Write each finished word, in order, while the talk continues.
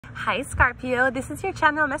Hi Scorpio, this is your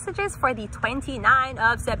channel messages for the 29th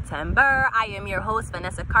of September. I am your host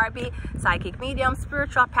Vanessa Carby, psychic medium,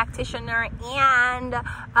 spiritual practitioner, and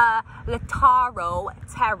tarot,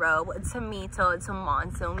 tomato,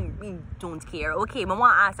 so we don't care. Okay, but I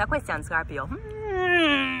want to ask a question, Scorpio.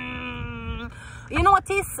 You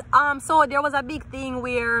notice, so there was a big thing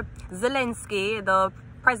where Zelensky, the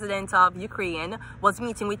president of Ukraine, was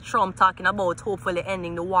meeting with Trump talking about hopefully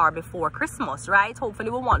ending the war before Christmas, right?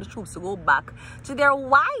 Hopefully we want the troops to go back to their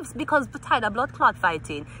wives because we're tired of blood clot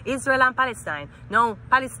fighting. Israel and Palestine. No,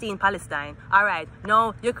 Palestine. All right.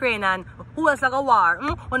 No, Ukraine and who else like a war?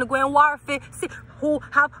 When they go in war for see who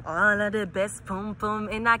have all of the best pum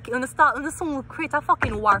and that on the soon create a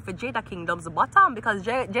fucking war for Jada Kingdom's bottom because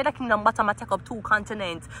Jada Kingdom bottom I take up 2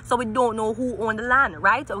 continents, so we don't know who owned the land,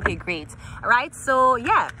 right? Okay, great. All right, so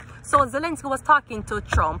yeah. So Zelensky was talking to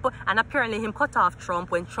Trump, and apparently him cut off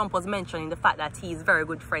Trump when Trump was mentioning the fact that he's very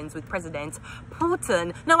good friends with President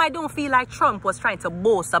Putin. Now, I don't feel like Trump was trying to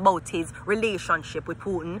boast about his relationship with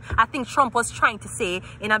Putin. I think Trump was trying to say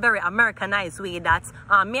in a very Americanized way that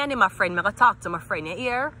me and him a friend, me gonna talk to my friend, you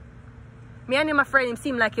hear? Me and him a friend, him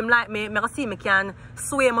seem like him like me gonna see me can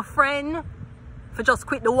sway my friend for just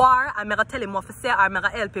quit the war, and I'm gonna tell him what to say, or I'm gonna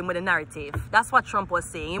help him with the narrative. That's what Trump was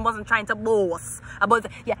saying. He wasn't trying to boast about,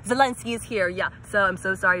 yeah, Zelensky is here, yeah, so I'm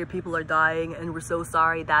so sorry your people are dying, and we're so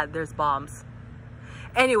sorry that there's bombs.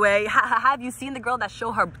 Anyway, have you seen the girl that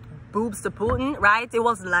showed her boobs to Putin, right? It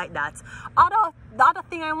wasn't like that. The other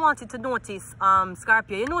thing I wanted to notice,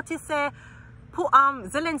 Scorpio, you notice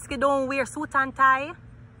Zelensky don't wear suit and tie?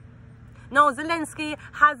 No, Zelensky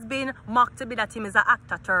has been mocked to be that him is an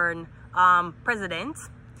actor turn president,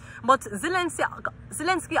 but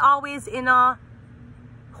Zelensky always in a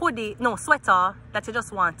hoodie, no sweater that you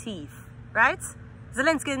just want teeth, right?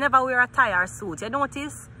 Zelensky never wear a tie or suit. You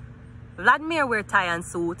notice? Vladimir wear tie and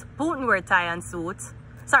suit, Putin wear tie and suit.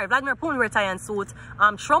 Sorry, Vladimir Putin wear tie and suit.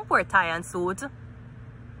 Trump wear tie and suit.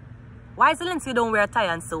 Why Zelensky don't wear a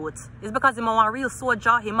tie and suit? It's because him a real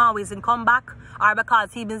soldier, him always in comeback, or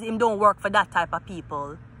because him don't work for that type of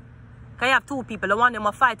people? You have 2 people, the one them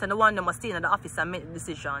a fight and the one them a stay in the office and make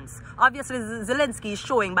decisions. Obviously, Zelensky is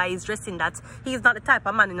showing by his dressing that he's not the type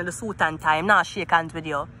of man in the suit and tie. I'm not shake hands with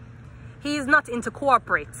you. He's not into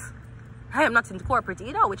corporate. I am not into corporate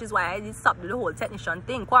either, which is why I stopped the whole technician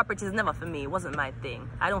thing. Corporate is never for me. It wasn't my thing.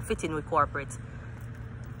 I don't fit in with corporate.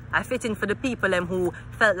 I fit in for the people them who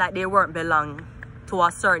felt like they weren't belong to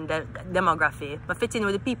a certain demography. But fit in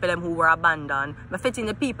with the people them who were abandoned. But fit in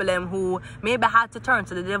the people them who maybe had to turn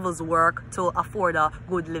to the devil's work to afford a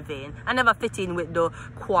good living. I never fit in with the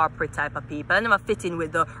corporate type of people. I never fit in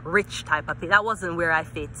with the rich type of people. That wasn't where I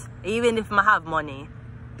fit. Even if I have money,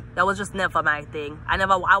 that was just never my thing. I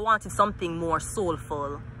wanted something more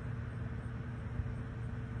soulful.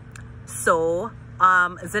 So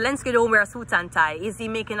Zelensky don't wear a suit and tie. Is he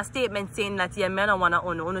making a statement saying that yeah, I don't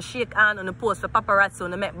wanna shake hand on the post for paparazzi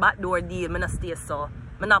on the make backdoor deal, I not stay so.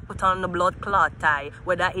 I not put on the blood clot tie.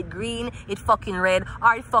 Whether it green, it fucking red,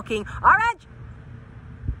 or it fucking orange.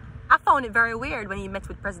 I found it very weird when he met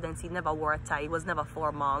with presidents, he never wore a tie. He was never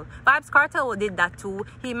formal. Vybz Kartel did that too.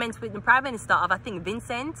 He met with the prime minister of I think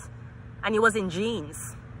Vincent, and he was in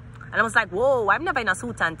jeans. And I was like, whoa, I'm never in a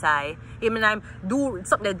suit and tie. Even I do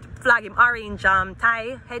something that flag him orange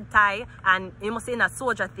tie, head tie, and he must in a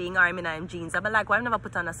soldier thing, or I'm in jeans. I'm like, well, I've never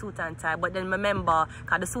put on a suit and tie. But then remember,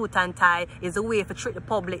 because the suit and tie is a way to trick the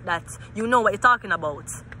public that you know what you're talking about.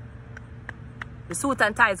 The suit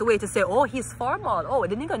and tie is a way to say, oh, he's formal. Oh,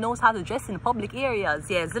 the nigga knows how to dress in public areas.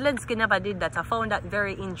 Yeah, Zelensky never did that. I found that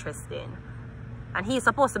very interesting. And he's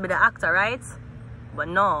supposed to be the actor, right? But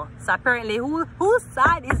no. So apparently, whose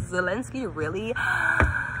side is Zelensky really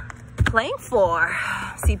playing for?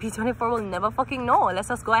 CP24 will never fucking know. Let's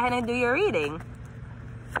just go ahead and do your reading.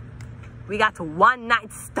 We got one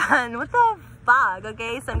night stand. What the fuck?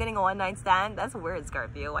 Okay, so I'm getting a one night stand. That's weird,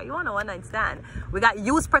 Scorpio. Why you want a one night stand? We got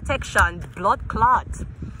use protection, blood clot.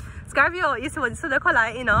 Scorpio, you see the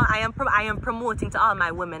color, you know, I am promoting to all my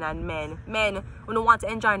women and men who don't want to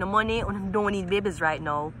enjoy the money, who don't need babies right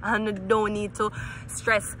now, and don't need to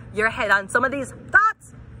stress your head on some of these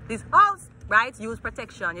thoughts, these house, right? Use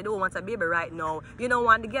protection. You don't want a baby right now. You don't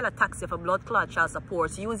want to get a taxi for blood clot child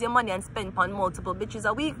support. So use your money and spend on multiple bitches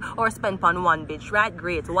a week, or spend on one bitch, right?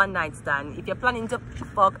 Great, one night stand. If you're planning to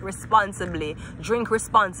fuck responsibly, drink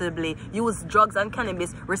responsibly, use drugs and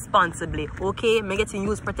cannabis responsibly, okay? Me getting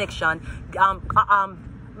use protection.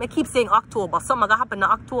 Me keep saying October. Something gonna happen in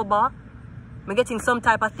October. I'm getting some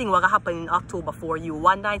type of thing what gonna happen in October for you.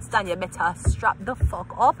 One night stand, you better strap the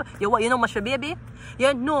fuck up. You know much for baby?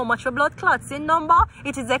 You know much for blood clots in number?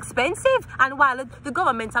 It is expensive. And while the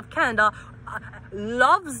government of Canada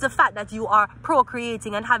loves the fact that you are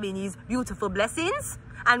procreating and having these beautiful blessings,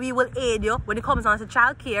 and we will aid you when it comes on to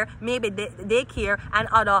child care, maybe daycare and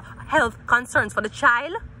other health concerns for the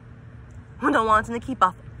child. We don't want to keep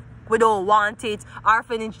up. We don't want it.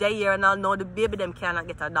 Orphanage day here and I'll know the baby them cannot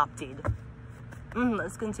get adopted.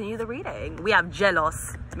 Let's continue the reading. We have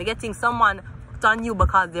jealous. I'm getting someone on you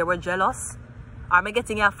because they were jealous. Or am I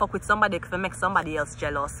getting you fuck with somebody to make somebody else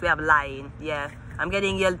jealous? We have lying. Yeah. I'm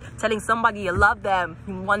getting you telling somebody you love them,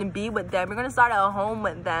 you want to be with them, you're going to start at home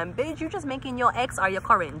with them. Bitch, you're just making your ex or your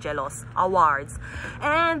current jealous. Awards.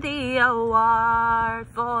 And the award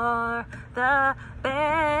for the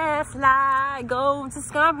best lie goes to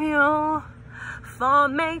Scorpio for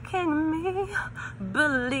making me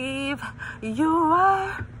believe you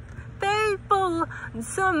are faithful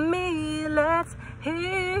to me. Let's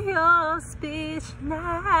hear your speech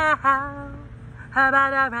now. How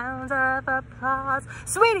about a round of applause?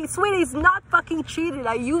 Sweetie's not fucking cheating.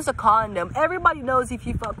 I use a condom. Everybody knows if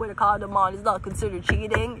you fuck with a condom on, it's not considered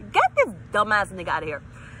cheating. Get this dumbass nigga out of here.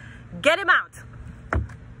 Get him out.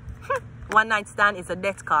 One night stand is a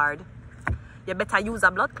death card. You better use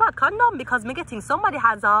a blood clot condom because me getting somebody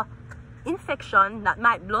has a infection that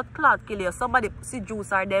might blood clot kill you. Somebody see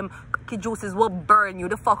juice or them juices will burn you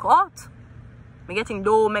the fuck out. Me getting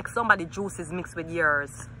don't make somebody juices mixed with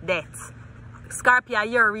yours. Death. Scorpio,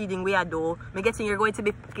 your reading we are do. Me getting you're going to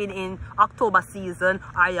be picking in October season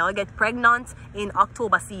or you'll get pregnant in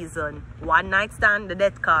October season. One night stand, the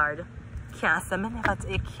death card. Can't say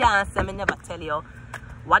me never tell you.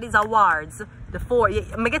 What is awards? The 4.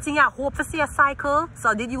 Me getting you hope to see a cycle.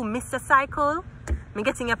 So did you miss a cycle? Me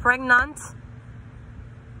getting you pregnant.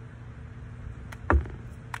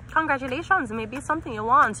 Congratulations, maybe something you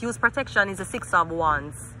want. Use protection is a 6 of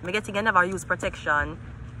wands. Me getting you never use protection.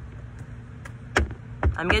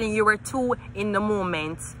 I'm getting you were 2 in the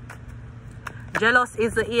moment. Jealous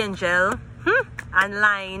is the angel. And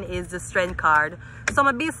lying is the strength card. So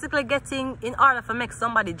I'm basically getting, in order to make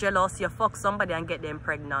somebody jealous, you fuck somebody and get them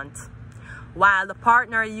pregnant. While the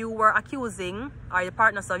partner you were accusing, or the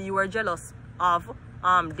partners of you were jealous of,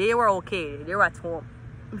 they were okay. They were at home.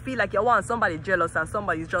 You feel like you want somebody jealous and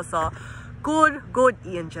somebody's just a good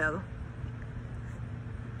angel.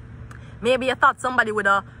 Maybe you thought somebody would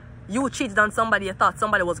you cheated on somebody, you thought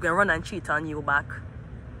somebody was going to run and cheat on you back.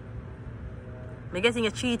 I'm guessing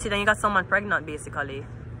you cheated and you got someone pregnant basically.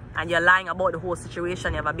 And you're lying about the whole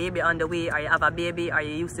situation. You have a baby on the way, or you have a baby, or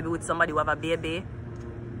you used to be with somebody who have a baby.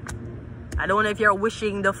 I don't know if you're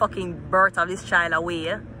wishing the fucking birth of this child away.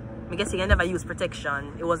 I'm guessing you never used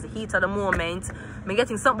protection. It was the heat of the moment. I'm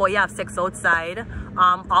guessing something about you have sex outside.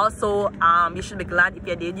 Also, you should be glad if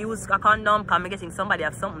you did use a condom, because I'm guessing somebody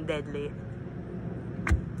have something deadly.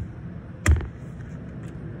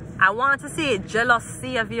 I want to say jealous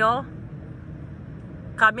savior.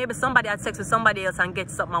 Because maybe somebody had sex with somebody else and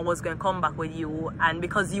get something and was going to come back with you. And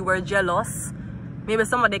because you were jealous, maybe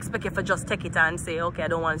somebody expect you to just take it and say, okay, I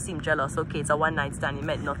don't want to seem jealous. Okay, it's a one night stand. It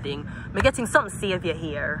meant nothing. I'm getting something savior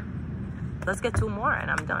here. Let's get 2 more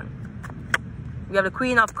and I'm done. We have the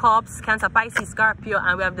Queen of Cups, Cancer, Pisces, Scorpio,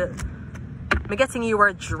 and we have the... I'm getting you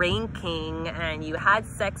were drinking and you had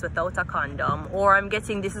sex without a condom. Or I'm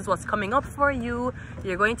getting this is what's coming up for you.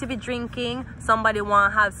 You're going to be drinking. Somebody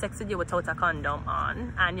want to have sex with you without a condom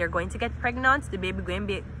on. And you're going to get pregnant. The baby going to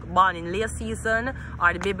be born in Leo season.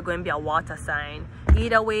 Or the baby going to be a water sign.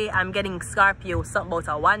 Either way, I'm getting Scorpio something about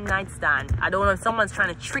a one night stand. I don't know if someone's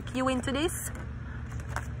trying to trick you into this.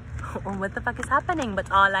 Or what the fuck is happening, but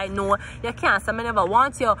all I know, you can't say I never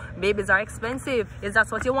want you. Babies are expensive. Is that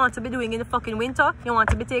what you want to be doing in the fucking winter? You want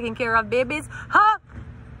to be taking care of babies? Huh?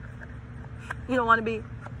 You don't want to be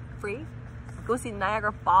free? Go see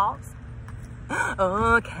Niagara Falls?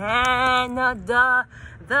 Oh, Canada,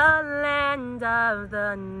 the land of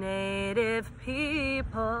the native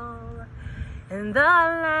people, and the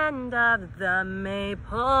land of the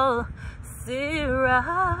maple syrup,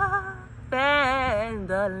 and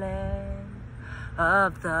the land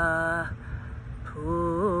of the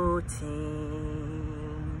poutine.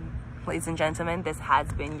 Ladies and gentlemen, this has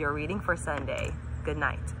been your reading for Sunday. Good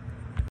night.